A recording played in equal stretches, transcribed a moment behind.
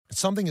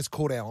Something has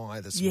caught our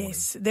eye this morning.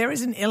 Yes, there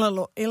is an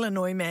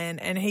Illinois man,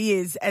 and he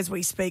is, as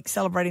we speak,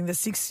 celebrating the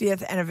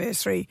 60th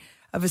anniversary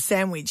of a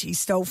sandwich he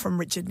stole from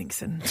Richard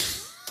Nixon.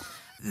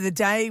 The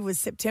day was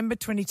September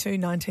 22,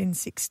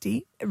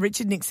 1960.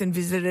 Richard Nixon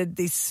visited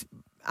this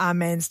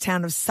man's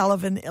town of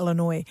Sullivan,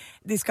 Illinois.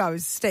 This guy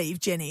was Steve,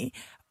 Jenny,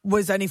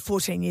 was only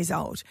 14 years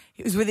old.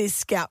 He was with his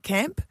scout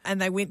camp,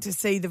 and they went to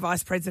see the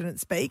vice president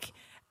speak.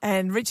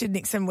 And Richard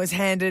Nixon was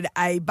handed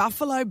a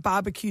buffalo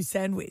barbecue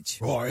sandwich.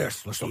 Oh,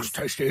 yes, this looks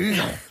tasty.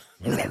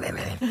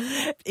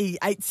 He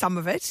ate some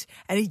of it,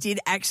 and he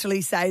did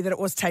actually say that it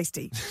was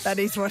tasty. That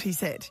is what he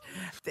said.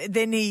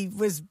 Then he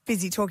was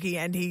busy talking,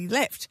 and he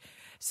left.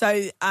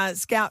 So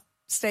Scout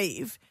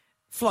Steve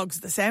flogs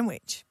the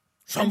sandwich.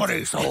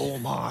 Somebody stole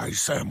my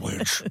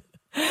sandwich.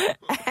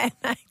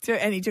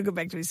 And he took it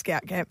back to his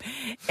scout camp.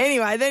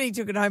 Anyway, then he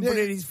took it home, put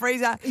it in his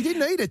freezer. He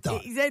didn't eat it, though.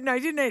 He said, no, he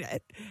didn't eat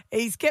it.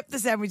 He's kept the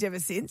sandwich ever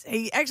since.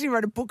 He actually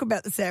wrote a book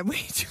about the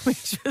sandwich,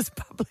 which was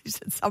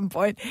published at some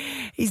point.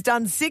 He's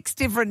done 6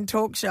 different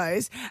talk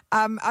shows.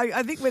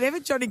 I think whenever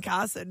Johnny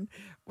Carson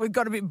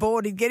got a bit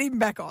bored, he'd get him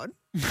back on.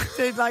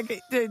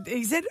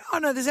 He said, oh,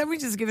 no, the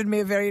sandwich has given me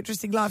a very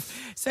interesting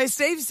life. So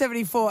Steve's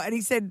 74, and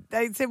they said,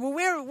 well,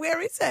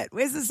 where is it?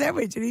 Where's the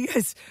sandwich? And he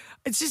goes,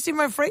 it's just in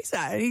my freezer.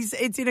 And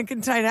it's in a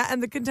container,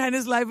 and the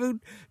container's labelled,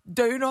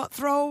 do not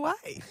throw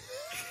away.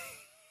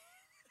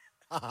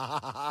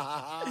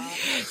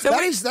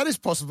 That is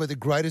possibly the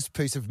greatest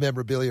piece of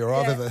memorabilia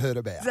I've ever heard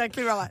about.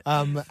 Exactly right.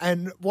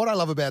 And what I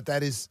love about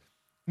that is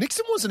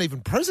Nixon wasn't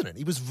even president.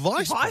 He was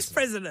vice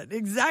president,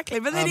 exactly.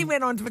 But then he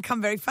went on to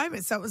become very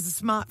famous, so it was a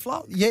smart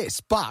flog.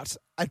 Yes, but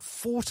at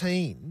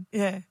 14,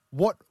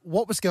 what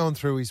was going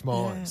through his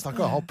mind? Yeah, It's like,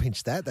 I'll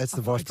pinch that. That's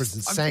the vice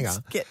president's sanger.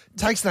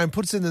 Takes it home,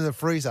 puts it in the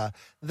freezer.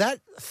 That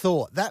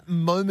thought, that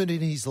moment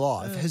in his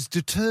life has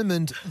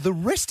determined the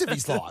rest of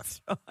his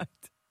life. That's right.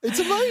 It's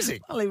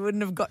amazing. Well, he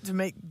wouldn't have got to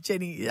meet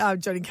Johnny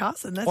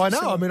Carson. That's I know.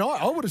 Sure. I mean,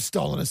 I would have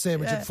stolen a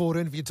sandwich at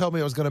 14 if you told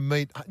me I was going to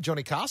meet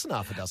Johnny Carson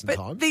half a dozen but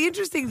times. The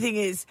interesting thing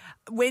is,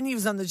 when he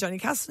was on the Johnny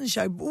Carson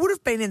show, it would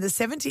have been in the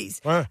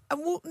 70s.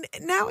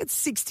 And now it's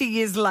 60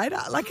 years later.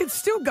 Like, it's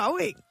still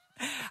going.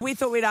 We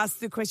thought we'd ask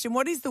the question,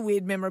 what is the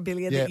weird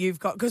memorabilia that you've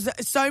got? Because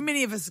so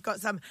many of us have got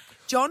some.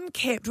 John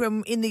kept,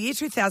 when in the year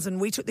 2000,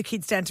 we took the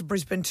kids down to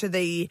Brisbane to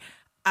the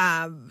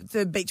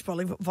beach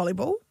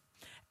volleyball,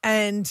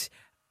 and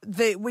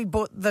we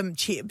bought them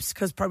chips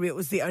because probably it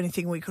was the only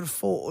thing we could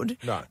afford.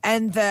 No.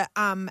 And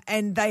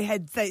they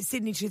had the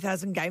Sydney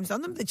 2000 games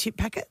on them, the chip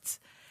packets,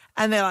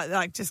 and they're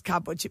like just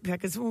cardboard chip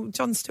packets. Well,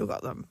 John's still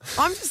got them.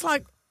 I'm just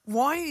like,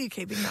 why are you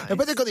keeping those? No,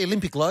 but they've got the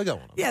Olympic logo on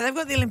them. Yeah, they've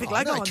got the Olympic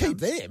logo on keep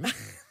them. them.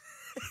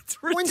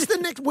 When's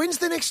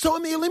the next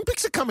time the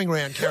Olympics are coming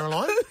round,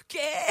 Caroline? Who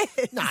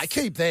cares? No,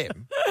 keep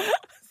them.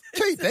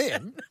 Keep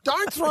them.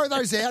 Don't throw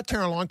those out,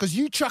 Caroline, because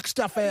you chuck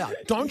stuff out.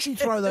 Don't you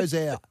throw those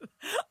out.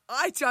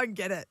 I don't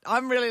get it.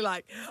 I'm really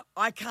like,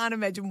 I can't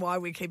imagine why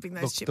we're keeping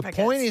those chip packets.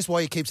 The point is why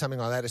you keep something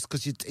like that is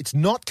because it's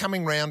not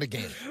coming round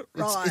again.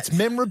 Right. It's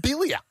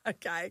memorabilia.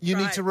 Okay, You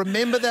need to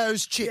remember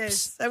those chips.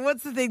 Yes. So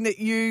what's the thing that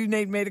you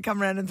need me to come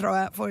around and throw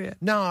out for you?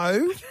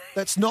 No,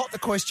 that's not the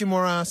question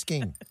we're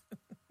asking.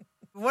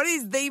 What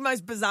is the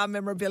most bizarre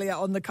memorabilia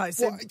on the coast?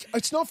 Well,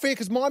 it's not fair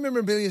because my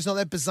memorabilia is not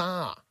that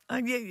bizarre.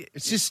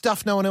 It's just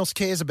stuff no one else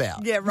cares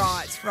about. Yeah,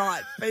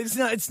 right. But it's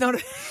not. I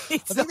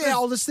think the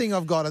oldest thing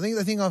I've got, I think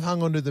the thing I've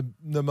hung onto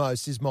the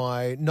most is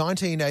my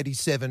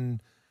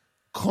 1987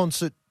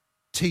 concert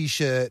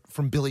T-shirt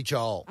from Billy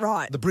Joel.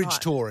 Right. The Bridge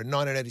Tour in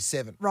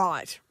 1987.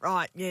 Right.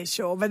 Yeah,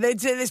 sure. But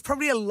there's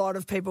probably a lot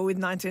of people with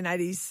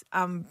 1980s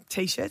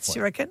T-shirts, do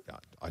you reckon?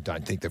 I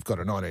don't think they've got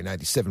a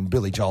 1987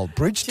 Billy Joel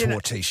Bridge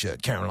Tour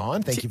T-shirt,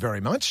 Caroline. Thank you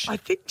very much. I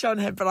think John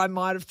had, but I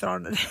might have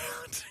thrown it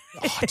out.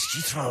 Oh, did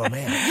you throw them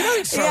out? You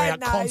don't throw out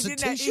concert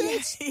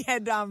T-shirts. He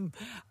had,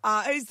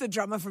 who's the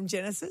drummer from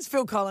Genesis?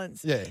 Phil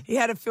Collins. Yeah. He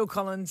had a Phil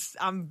Collins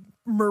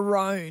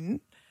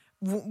maroon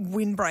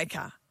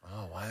windbreaker.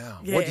 Oh, wow.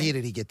 Yeah. What year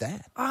did he get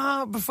that?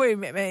 Oh, before he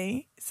met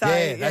me. So,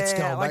 that's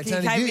gone back.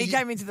 He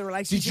came into the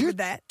relationship with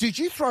that. Did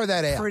you throw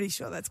that out? Pretty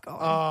sure that's gone.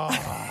 Oh.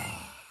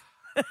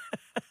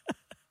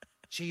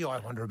 Gee, I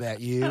wonder about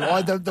you.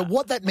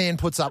 What that man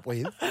puts up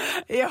with.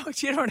 Yeah,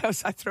 do you know what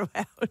else I threw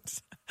out?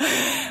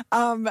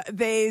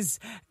 There's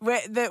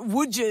the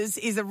Woodges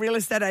is a real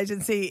estate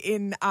agency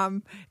in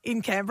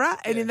Canberra,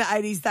 and in the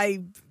 80s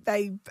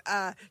they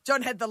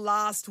John had the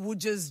last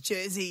Woodges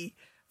jersey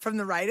from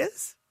the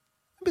Raiders.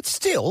 But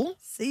still,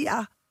 see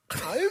ya.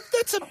 No,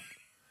 that's a.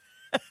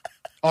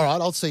 All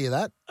right, I'll see you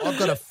that. I've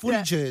got a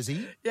footy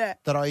jersey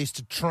that I used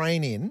to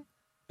train in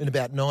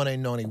about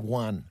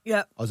 1991.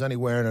 Yeah. I was only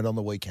wearing it on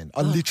the weekend.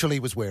 I literally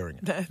was wearing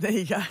it. There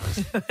you go.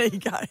 There you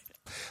go.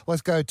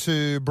 Let's go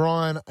to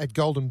Brian at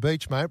Golden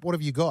Beach, mate. What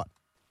have you got?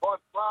 My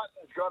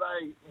partner's got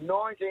a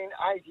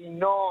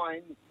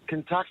 1989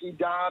 Kentucky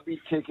Derby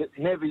ticket,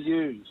 never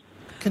used.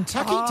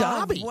 Kentucky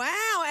Derby?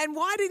 Wow. And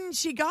why didn't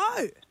she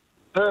go?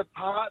 Her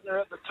partner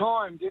at the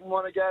time didn't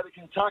want to go to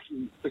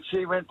Kentucky, but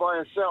she went by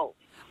herself.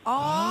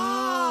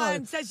 Oh,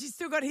 and so she's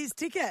still got his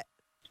ticket.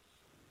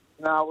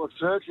 No, well, it's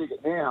her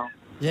ticket now.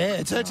 Yeah,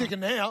 it's her ticket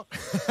now.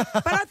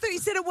 But I thought you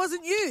said it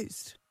wasn't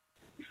used.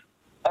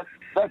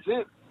 That's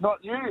it.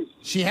 Not used.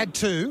 She had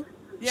two.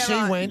 Yeah, she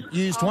right. went,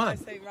 used Oh, one. I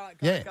see. Right,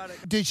 got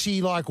it. Did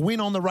she, win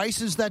on the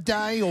races that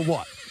day or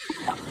what?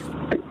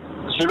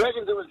 She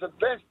reckons it was the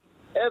best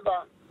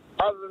ever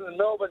other than the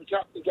Melbourne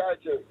Cup to go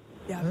to.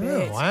 Yeah, I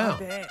bet. Oh, wow. I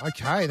bet.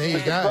 Okay, there you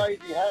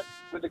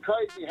With the go.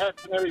 crazy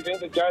hats and everything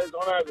that goes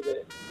on over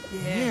there.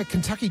 Yeah,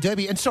 Kentucky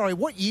Derby. And sorry,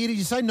 what year did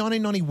you say?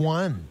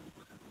 1991?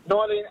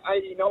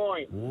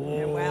 1989.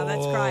 Yeah, wow,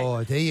 that's great.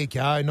 Oh, there you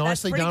go.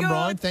 Nicely Pretty done, good.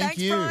 Brian. Thank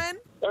Thanks, you. Brian.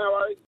 No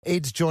worries.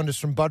 Ed's joined us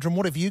from Budrum.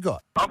 What have you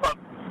got?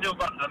 Still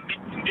got a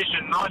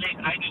mint-condition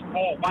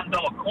 1984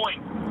 $1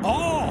 coin.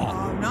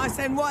 Oh, nice.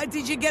 And what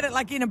did you get it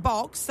in a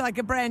box, like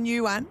a brand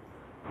new one?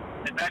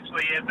 It's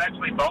actually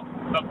boxed.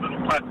 Got the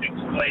little plastic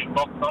sleeve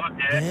box on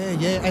it,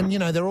 Yeah. And,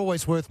 they're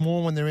always worth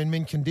more when they're in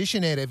mint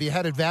condition, Ed. Have you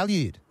had it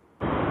valued?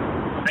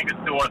 I think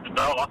it's still worth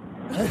 $1.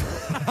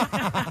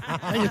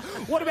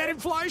 What about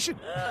inflation?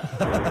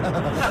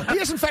 He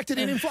hasn't factored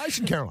in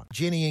inflation, Caroline.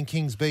 Jenny in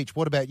Kings Beach,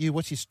 what about you?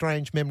 What's your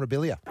strange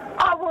memorabilia?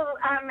 Oh, well,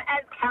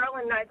 as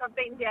Carolyn knows, I've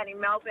been down in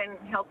Melbourne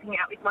helping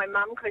out with my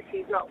mum because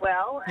she's not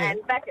well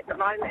and back at the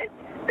moment.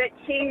 But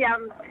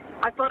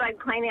I thought I'd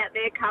clean out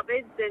their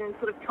cupboards and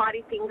sort of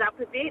tidy things up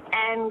a bit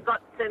and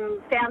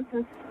found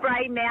some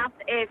spray mouth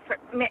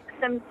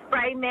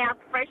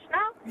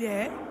freshener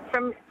Yeah.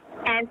 from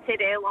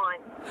Ansett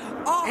Airlines.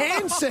 Oh,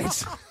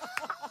 Ansett.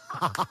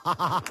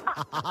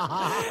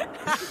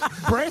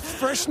 Breath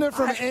freshener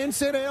from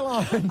Ansett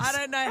Airlines. I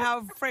don't know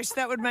how fresh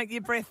that would make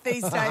your breath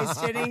these days,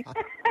 Jenny.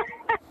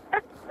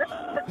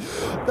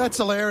 That's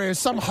hilarious.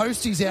 Some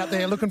hosties out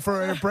there looking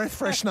for a breath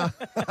freshener.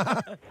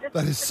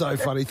 That is so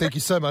funny. Thank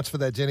you so much for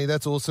that, Jenny.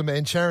 That's awesome.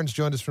 And Sharon's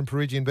joined us from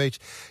Perugian Beach.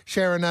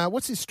 Sharon,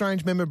 what's this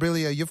strange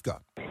memorabilia you've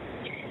got?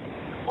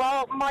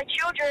 Well, my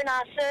children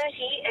are 30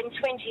 and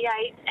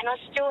 28, and I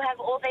still have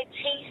all their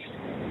teeth.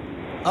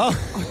 Oh,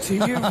 Do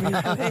you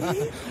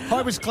really?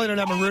 I was cleaning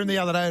up my room the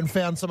other day and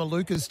found some of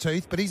Luca's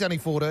teeth, but he's only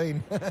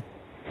 14.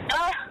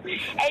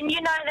 And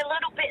you know the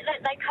little bit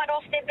that they cut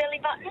off their belly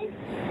button?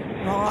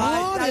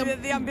 Right. Oh,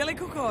 the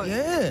umbilical cord.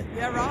 Yeah.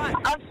 Yeah, right.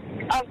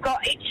 I've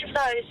got each of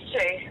those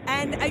too.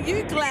 And are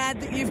you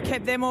glad that you've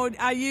kept them, or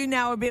are you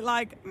now a bit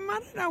like, I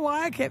don't know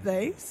why I kept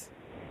these?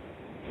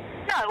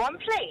 No, I'm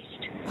pleased.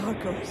 Oh,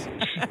 good.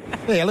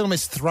 Yeah, little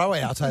Miss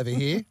Throwout over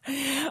here.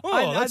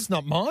 Oh, that's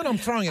not mine. I'm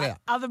throwing it out.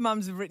 Other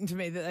mums have written to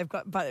me that they've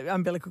got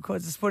umbilical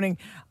cords this morning.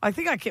 I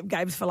think I kept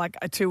Gabe's for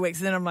 2 weeks,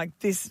 and then I'm like,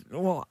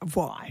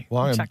 why?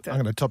 Well, I'm Chucked it.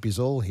 going to top you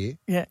all here.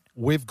 Yeah.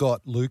 We've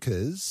got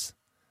Luca's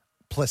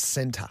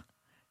placenta.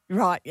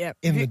 Right, yeah.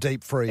 In the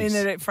deep freeze. In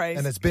the deep freeze.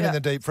 And it's been in the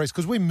deep freeze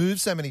because we moved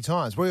so many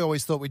times. We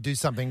always thought we'd do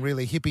something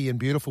really hippie and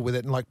beautiful with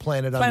it and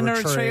plant it under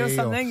a tree or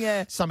something,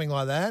 yeah. Something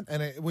like that.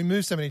 And we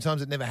moved so many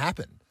times it never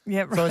happened.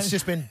 Yeah, right. So it's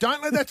just been,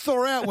 don't let that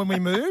thaw out when we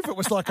move. It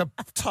was like a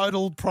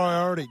total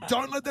priority.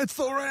 Don't let that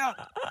thaw out.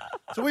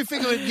 So we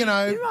figured, You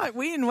might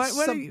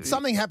win.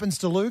 something happens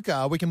to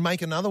Luca, we can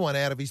make another one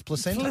out of his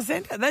placenta.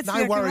 That's no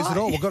exactly worries right. at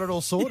all. We've got it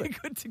all sorted. You're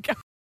good to go.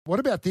 What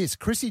about this?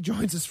 Chrissy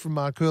joins us from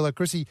Marcoola.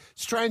 Chrissy,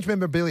 strange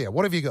memorabilia.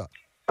 What have you got?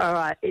 All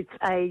right, it's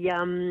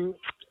a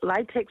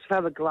latex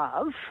rubber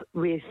glove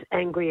with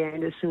Angry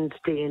Anderson's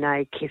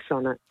DNA kiss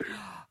on it.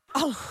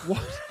 Oh,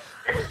 What?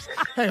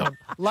 Hang on.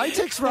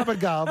 Latex rubber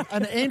glove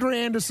and Andrew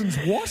Anderson's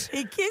what?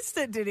 he kissed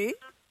it, did he?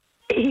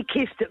 He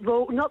kissed it.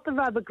 Well, not the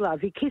rubber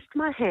glove. He kissed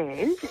my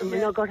hand, and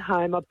when I got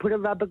home, I put a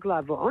rubber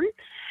glove on,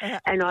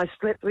 and I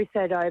slept with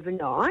that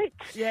overnight.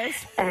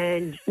 Yes.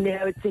 And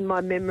now it's in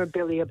my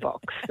memorabilia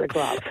box, the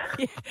glove.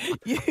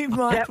 You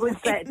might. That was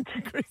that.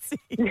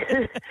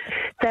 Chrissy.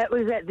 That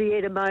was at the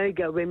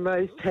Edamoga when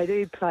Rose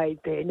Tattoo played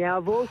there. Now,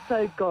 I've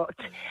also got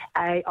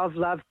I've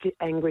loved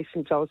Angry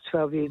since I was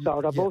 12 years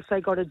old. I've also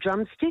got a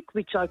drumstick,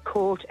 which I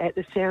caught at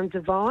the Sounds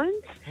of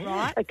Vines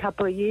a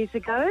couple of years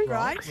ago.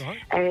 Right.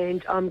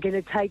 And I'm going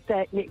to take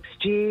that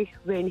next year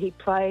when he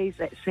plays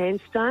at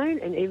Sandstone.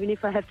 And even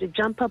if I have to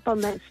jump up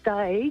on that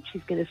stage,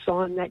 he's going to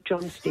sign that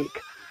drumstick.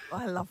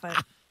 I love it.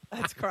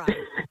 That's great.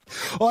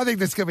 Oh, I think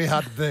that's going to be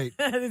hard to beat.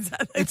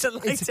 it's a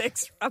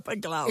latex rubber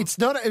glove. It's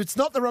not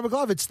the rubber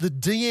glove. It's the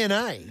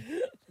DNA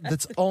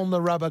that's on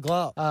the rubber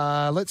glove.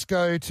 Let's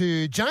go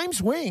to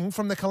James Wing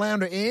from the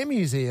Caloundra Air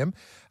Museum.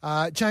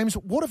 James,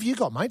 what have you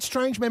got, mate?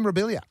 Strange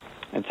memorabilia.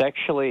 It's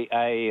actually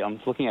I'm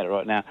looking at it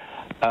right now,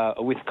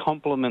 with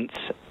compliments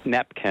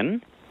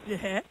napkin.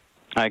 Yeah.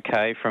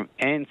 Okay, from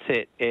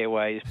Ansett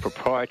Airways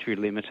Proprietary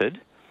Limited.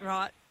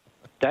 Right.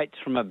 Dates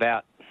from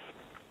about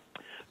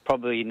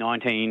probably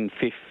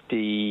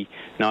 1950,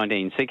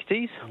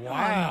 1960s.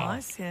 Wow. Oh,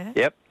 nice, yeah.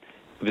 Yep.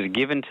 It was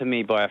given to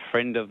me by a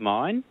friend of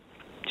mine.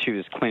 She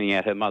was cleaning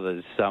out her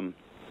mother's, when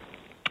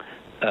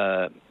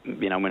her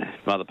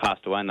mother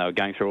passed away and they were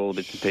going through all the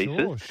bits and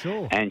pieces.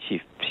 Sure. And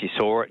she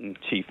saw it and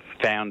she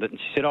found it and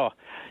she said,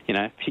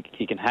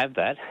 you can have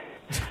that.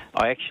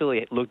 I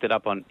actually looked it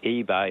up on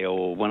eBay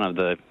or one of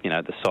the,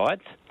 the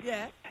sites.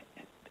 Yeah.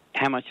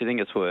 How much do you think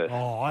it's worth?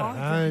 Oh,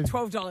 I don't know.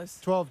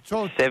 $12.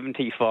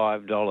 $12.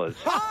 $75.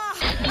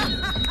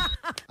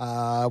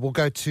 We'll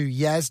go to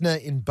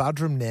Yasna in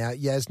Budrum now.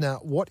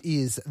 Yasna, what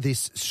is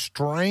this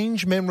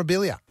strange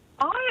memorabilia?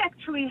 I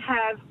actually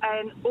have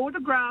an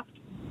autographed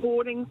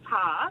boarding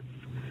pass,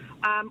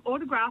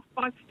 autographed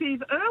by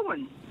Steve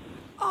Irwin.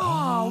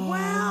 Oh,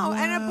 wow.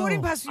 And a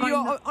boarding pass for you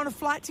on a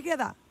flight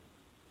together?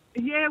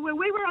 Yeah, well,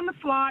 we were on the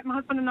flight. My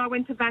husband and I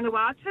went to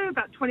Vanuatu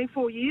about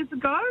 24 years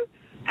ago,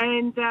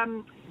 and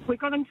we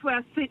got into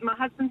our seat. My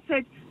husband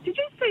said, "Did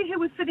you see who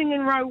was sitting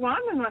in row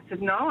one?" And I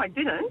said, "No, I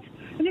didn't."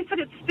 And he said,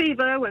 "It's Steve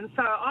Irwin."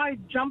 So I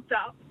jumped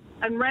up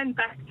and ran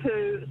back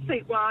to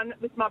seat one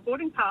with my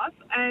boarding pass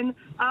and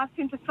asked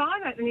him to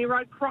sign it. And he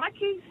wrote,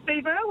 "Crikey,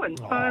 Steve Irwin."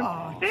 So,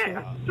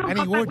 yeah. And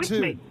he would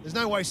too. Me. There's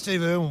no way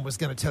Steve Irwin was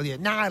going to tell you,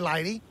 "No,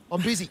 lady,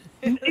 I'm busy."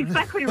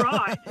 Exactly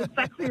right.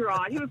 Exactly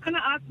right. He was going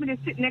to ask me to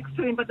sit next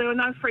to him, but there were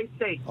no free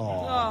seats.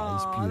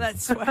 Oh,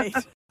 that's sweet.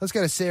 Let's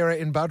go to Sarah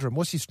in Budrum.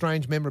 What's your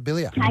strange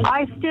memorabilia?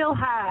 I still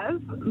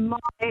have my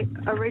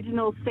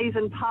original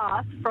season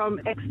pass from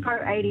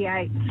Expo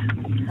 88.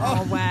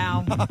 Oh,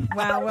 wow.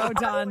 Wow, well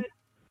done.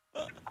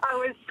 I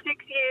was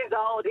 6 years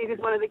old. It is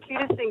one of the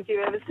cutest things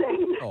you've ever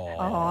seen.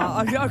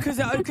 Oh, because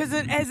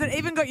has it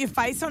even got your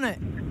face on it?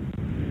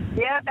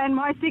 Yeah, and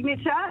my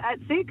signature at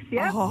 6,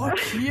 yeah. Oh,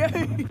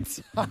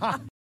 cute.